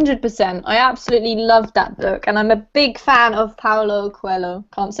 100%. I absolutely loved that book, and I'm a big fan of Paulo Coelho.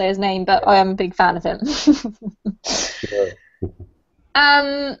 Can't say his name, but I am a big fan of him.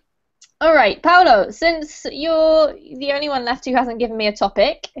 All right, Paolo, since you're the only one left who hasn't given me a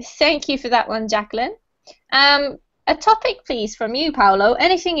topic, thank you for that one, Jacqueline. A topic, please, from you, Paolo.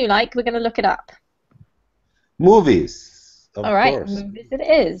 Anything you like, we're going to look it up. Movies, of All right, course. movies it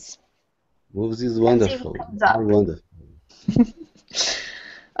is. Movies is wonderful. Wonderful.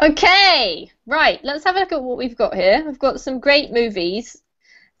 Okay, right, let's have a look at what we've got here. We've got some great movies.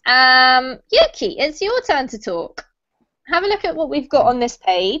 Yuki, it's your turn to talk. Have a look at what we've got on this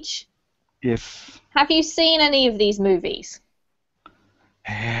page. Yes. Have you seen any of these movies?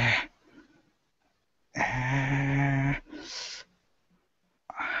 I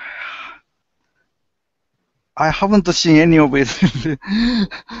haven't seen any of it. You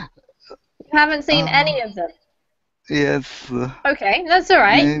haven't seen any of them? Yes. Okay, that's all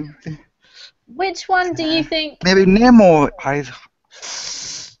right. Which one do you think? Maybe Nemo.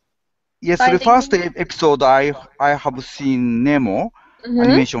 Yes, the first episode I have seen Nemo,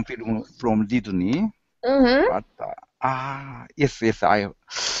 animation film from Disney. But yes,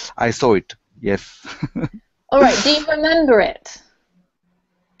 I saw it. Yes. All right. Do you remember it?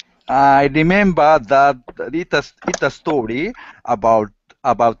 I remember that it's a story about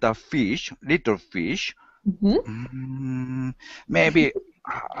a fish, little fish.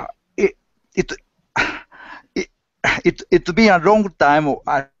 it's been a long time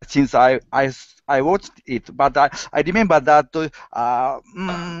since I watched it, but I remember that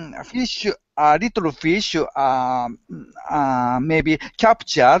fish, little fish, maybe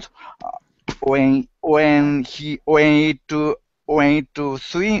captured when it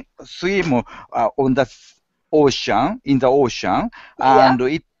swim on the ocean, in the ocean, Yeah. and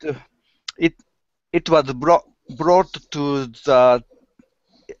it was brought to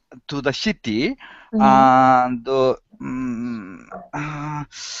the city, and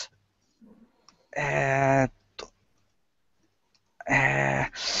えーっと、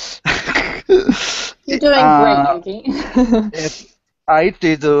You're doing great, Yuki.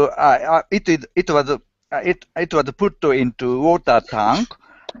 it was put into water tank,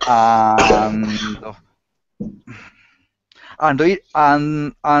 and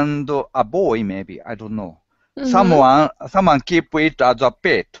a boy, maybe, I don't know. Someone keep it as a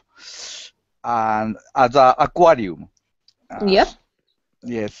pet and as an aquarium. Yep.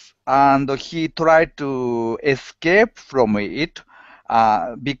 Yes, and he tried to escape from it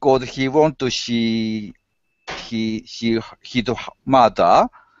because he want to see his mother,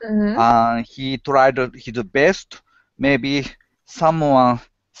 and he tried his best. Maybe someone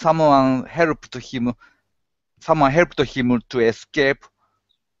helped him. Someone helped him to escape.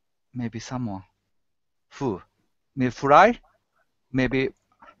 Maybe someone. Who? Maybe fly? Maybe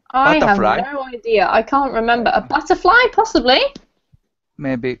butterfly? I have no idea. I can't remember. A butterfly, possibly?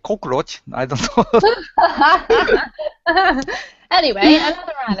 Maybe cockroach? I don't know. Anyway,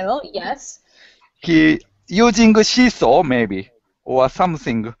 another animal, yes. He using seesaw, maybe, or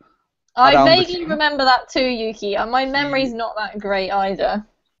something. I vaguely remember that too, Yuki. My memory's not that great either.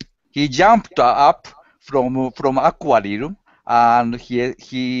 He jumped up from aquarium, and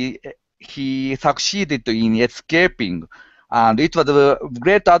he succeeded in escaping, and it was a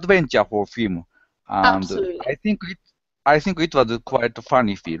great adventure for him. And absolutely. I think it was a quite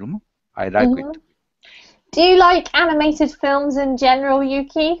funny film. I like it. Do you like animated films in general,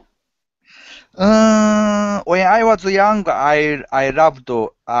 Yuki? When I was young, I loved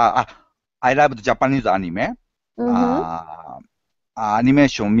Japanese anime.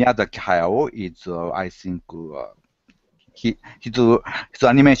 Animation Miyazaki Hayao is, I think, his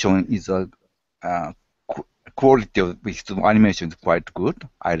animation is quality of his animation is quite good.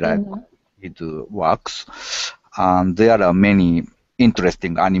 I like his works, and there are many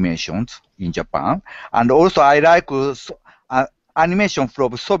interesting animations in Japan. And also, I like animation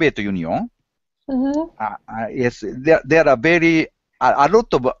from Soviet Union. Yes, there are a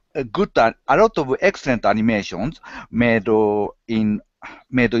lot of excellent animations made in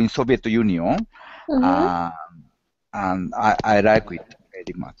Soviet Union, and I like it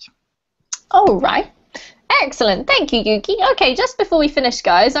very much. All right, excellent. Thank you, Yuki. Okay, just before we finish,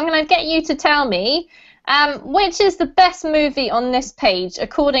 guys, I'm going to get you to tell me which is the best movie on this page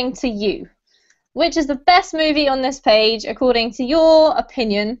according to you. Which is the best movie on this page according to your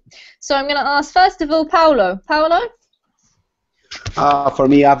opinion? So I'm going to ask first of all Paolo. Paolo? For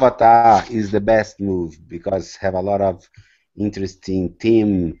me, Avatar is the best movie because have a lot of interesting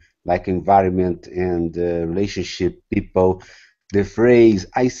theme like environment and relationship, people. The phrase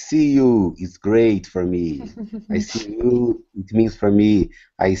 "I see you" is great for me. I see you. It means for me,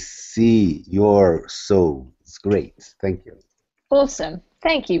 I see your soul. It's great. Thank you. Awesome.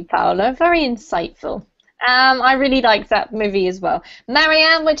 Thank you, Paolo. Very insightful. I really liked that movie as well.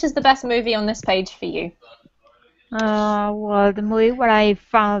 Marianne, which is the best movie on this page for you? Well, the movie what I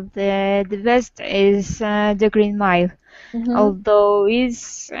found the best is The Green Mile. Although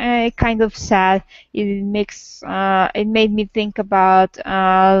it's kind of sad, it made me think about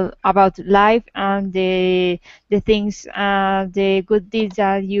life and the things, the good deeds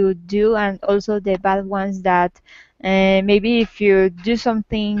that you do, and also the bad ones that maybe if you do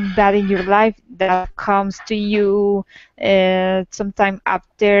something bad in your life that comes to you sometime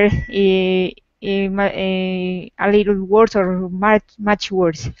after a little worse or much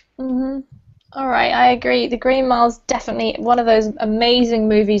worse. All right, I agree. The Green Mile is definitely one of those amazing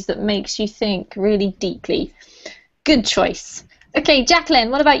movies that makes you think really deeply. Good choice. Okay,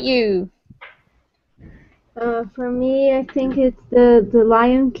 Jacqueline, what about you? For me, I think it's the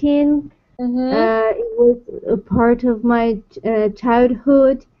Lion King. It was a part of my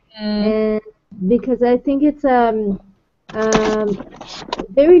childhood, and because I think it's a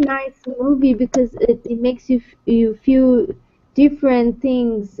very nice movie because it makes you feel different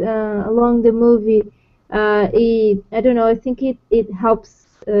things along the movie. I don't know. I think it helps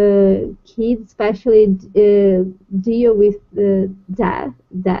kids, especially deal with death.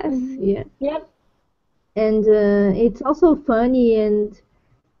 Yeah. Yep. And it's also funny, and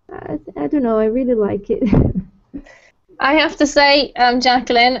I don't know. I really like it. I have to say,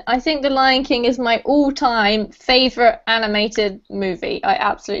 Jacqueline, I think The Lion King is my all-time favorite animated movie. I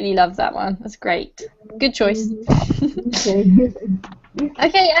absolutely love that one. That's great. Good choice. Okay.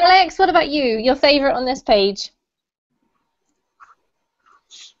 Okay, Alex, what about you? Your favorite on this page?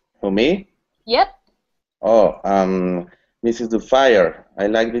 For me? Yep. Oh, Mrs. Doubtfire. I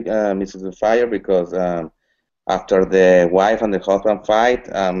like Mrs. Doubtfire because after the wife and the husband fight,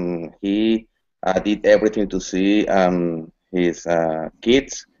 he did everything to see his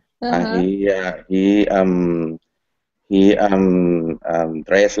kids, and he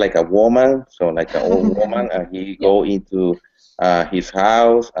dressed like a woman, so like an old woman, and he go into his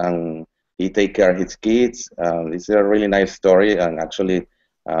house and he take care of his kids. It's a really nice story, and actually,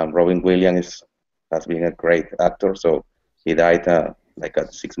 Robin Williams has been a great actor. So he died like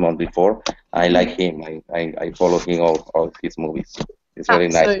 6 months before. I like him. I follow him all his movies. It's very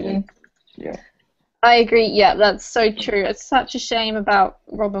Absolutely. nice. Yeah. I agree. Yeah, that's so true. It's such a shame about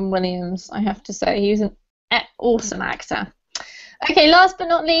Robin Williams, I have to say. He was an awesome actor. Okay, last but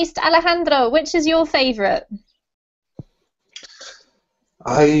not least, Alejandro, which is your favorite?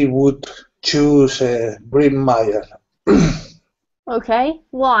 I would choose Green Mile. Okay,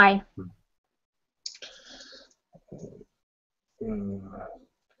 why?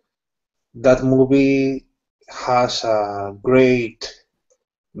 That movie has a great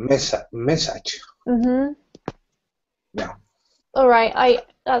message. Mm-hmm. Yeah. All right,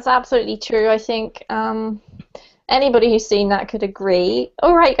 that's absolutely true. I think anybody who's seen that could agree.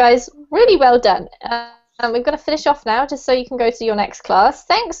 All right, guys, really well done. We're going to finish off now just so you can go to your next class.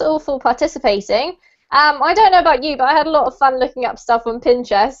 Thanks all for participating. I don't know about you, but I had a lot of fun looking up stuff on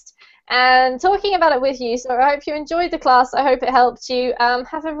Pinterest and talking about it with you. So I hope you enjoyed the class. I hope it helped you.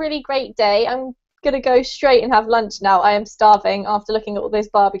 Have a really great day. I'm going to go straight and have lunch now. I am starving after looking at all those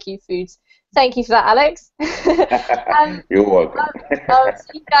barbecue foods. Thank you for that, Alex. You're welcome. I'll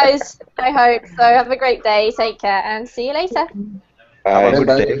see you guys, I hope. So have a great day. Take care and see you later. Have a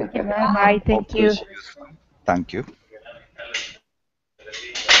good day. Bye. Thank you. Thank you.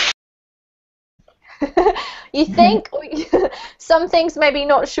 You think some things maybe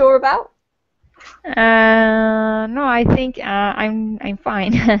not sure about? No, I think I'm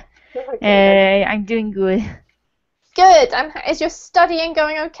fine. I'm doing good. Good. Is your studying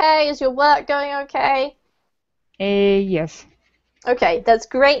going okay? Is your work going okay? Yes. Okay, that's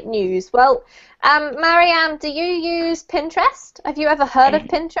great news. Well, Marianne, do you use Pinterest? Have you ever heard of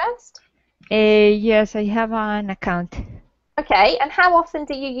Pinterest? Yes, I have an account. Okay, and how often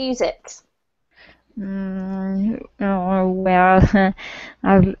do you use it? Well,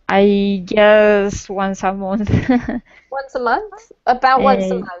 I guess once a month. Once a month? About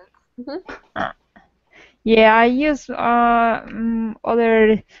once a month. Yeah, I use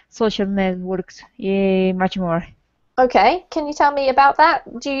other social networks much more. Okay, can you tell me about that?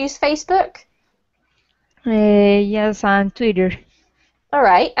 Do you use Facebook? Yes, and Twitter. All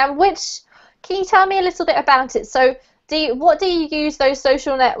right, and can you tell me a little bit about it? So, what do you use those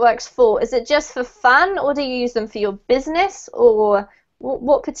social networks for? Is it just for fun, or do you use them for your business, or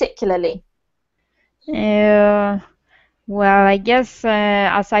what particularly? Well, I guess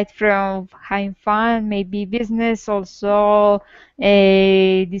aside from having fun, maybe business, also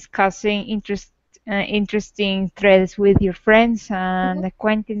discussing interesting threads with your friends and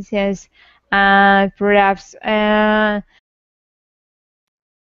acquaintances, and perhaps.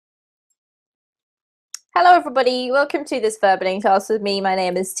 Hello everybody, welcome to this verbaling class with me. My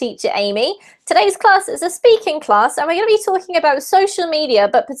name is Teacher Amy. Today's class is a speaking class and we're going to be talking about social media,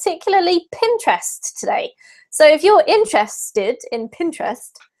 but particularly Pinterest today. So if you're interested in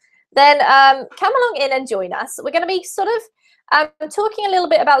Pinterest, then come along in and join us. We're going to be sort of talking a little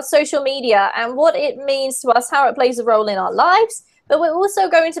bit about social media and what it means to us, how it plays a role in our lives, but we're also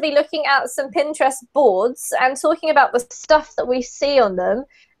going to be looking at some Pinterest boards and talking about the stuff that we see on them.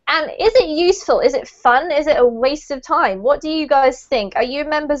 And is it useful? Is it fun? Is it a waste of time? What do you guys think? Are you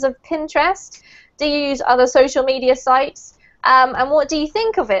members of Pinterest? Do you use other social media sites? And what do you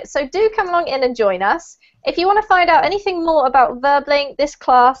think of it? So do come along in and join us. If you want to find out anything more about Verblink, this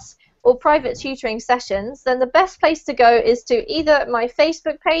class, or private tutoring sessions, then the best place to go is to either my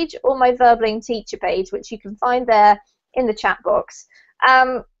Facebook page or my Verblink teacher page, which you can find there in the chat box.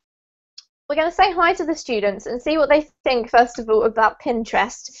 We're going to say hi to the students and see what they think, first of all, about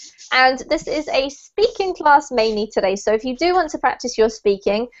Pinterest. And this is a speaking class mainly today, so if you do want to practice your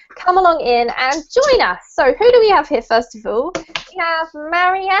speaking, come along in and join us. So who do we have here, first of all? We have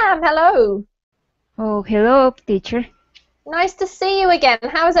Marianne. Hello. Oh, hello, teacher. Nice to see you again.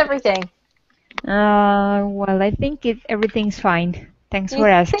 How's everything? Well, I think everything's fine. Thanks for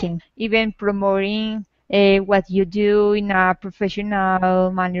asking. Even promoting what you do in a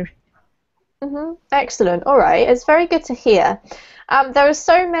professional manner. Excellent. All right. It's very good to hear. There are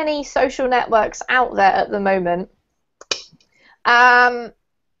so many social networks out there at the moment.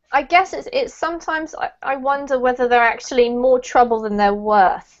 I guess it's sometimes I wonder whether they're actually more trouble than they're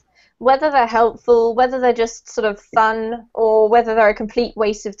worth, whether they're helpful, whether they're just sort of fun, or whether they're a complete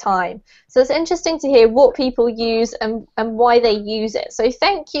waste of time. So it's interesting to hear what people use and why they use it. So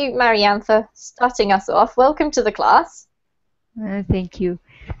thank you, Marianne, for starting us off. Welcome to the class. Thank you.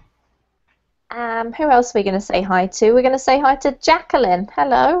 Who else are we going to say hi to? We're going to say hi to Jacqueline.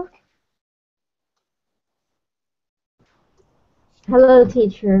 Hello. Hello,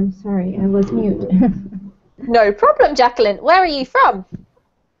 teacher. I'm sorry, I was mute. No problem, Jacqueline. Where are you from?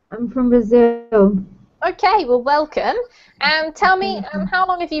 I'm from Brazil. Okay, well, welcome. Tell me, how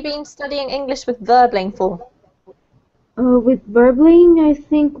long have you been studying English with Verbling for? With Verbling, I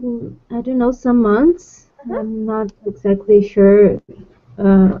think, I don't know, some months. I'm not exactly sure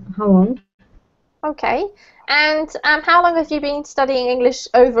how long. Okay. And how long have you been studying English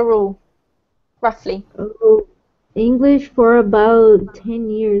overall, roughly? English for about 10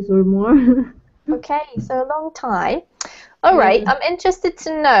 years or more. Okay, so a long time. All right, I'm interested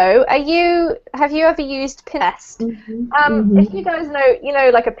to know, have you ever used Pinterest? If you guys know,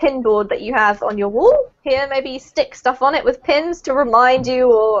 like a pin board that you have on your wall here, maybe you stick stuff on it with pins to remind you,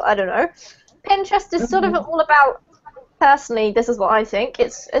 or I don't know. Pinterest is sort of all about, personally, this is what I think,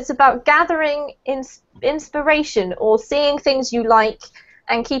 it's about gathering inspiration or seeing things you like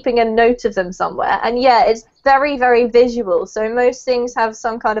and keeping a note of them somewhere. And yeah, it's very, very visual, so most things have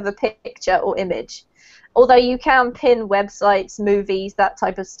some kind of a picture or image. Although you can pin websites, movies, that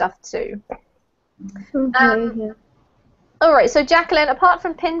type of stuff too. All right, so Jacqueline, apart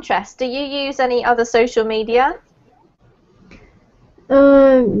from Pinterest, do you use any other social media?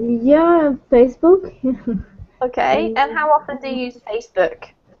 Yeah, Facebook. Okay, and how often do you use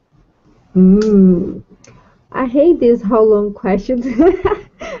Facebook? I hate these how long questions.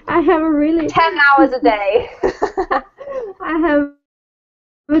 I have a really 10 hours a day. I have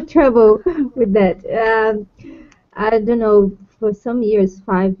trouble with that. I don't know, for some years,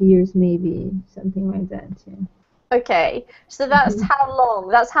 5 years maybe, something like that. Yeah. Okay, so that's how long?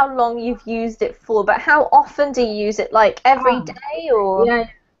 That's how long you've used it for. But how often do you use it? Like every day, or?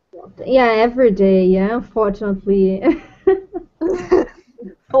 Yeah, every day. Yeah, fortunately.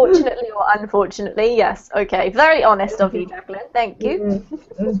 Fortunately or unfortunately, yes. Okay, very honest of you, Jacqueline. Thank you.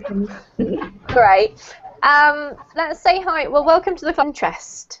 Great. Let's say hi. Well, welcome to the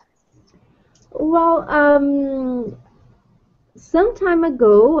Pinterest. Well, some time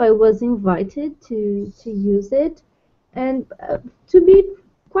ago I was invited to use it, and to be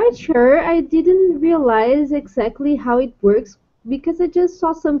quite sure, I didn't realize exactly how it works because I just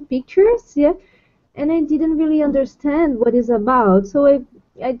saw some pictures, yeah, and I didn't really understand what it's about. So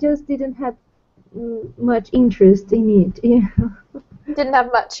I just didn't have much interest in it. Yeah. Didn't have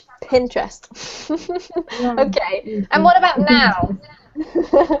much Pinterest. Yeah. Okay. And what about now?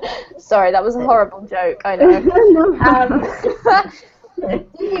 Sorry, that was a horrible joke. I know.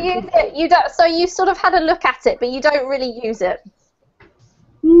 Do you use it? You don't. So you sort of had a look at it, but you don't really use it.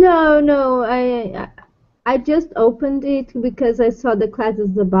 No. I just opened it because I saw the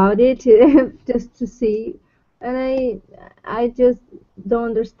classes about it, just to see, and I just don't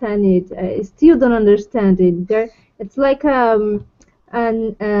understand it. I still don't understand it. It's like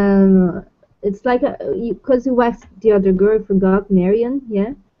it's like because you asked the other girl, I forgot, Marian,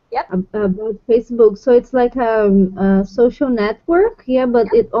 yeah. Yep. About Facebook, so it's like a social network, yeah,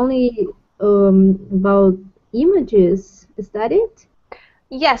 but it only about images. Is that it?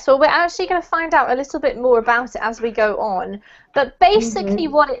 Yes, well, we're actually going to find out a little bit more about it as we go on. But basically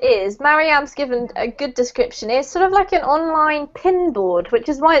what it is, Mariam's given a good description. It's sort of like an online pin board, which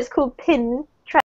is why it's called Pinterest.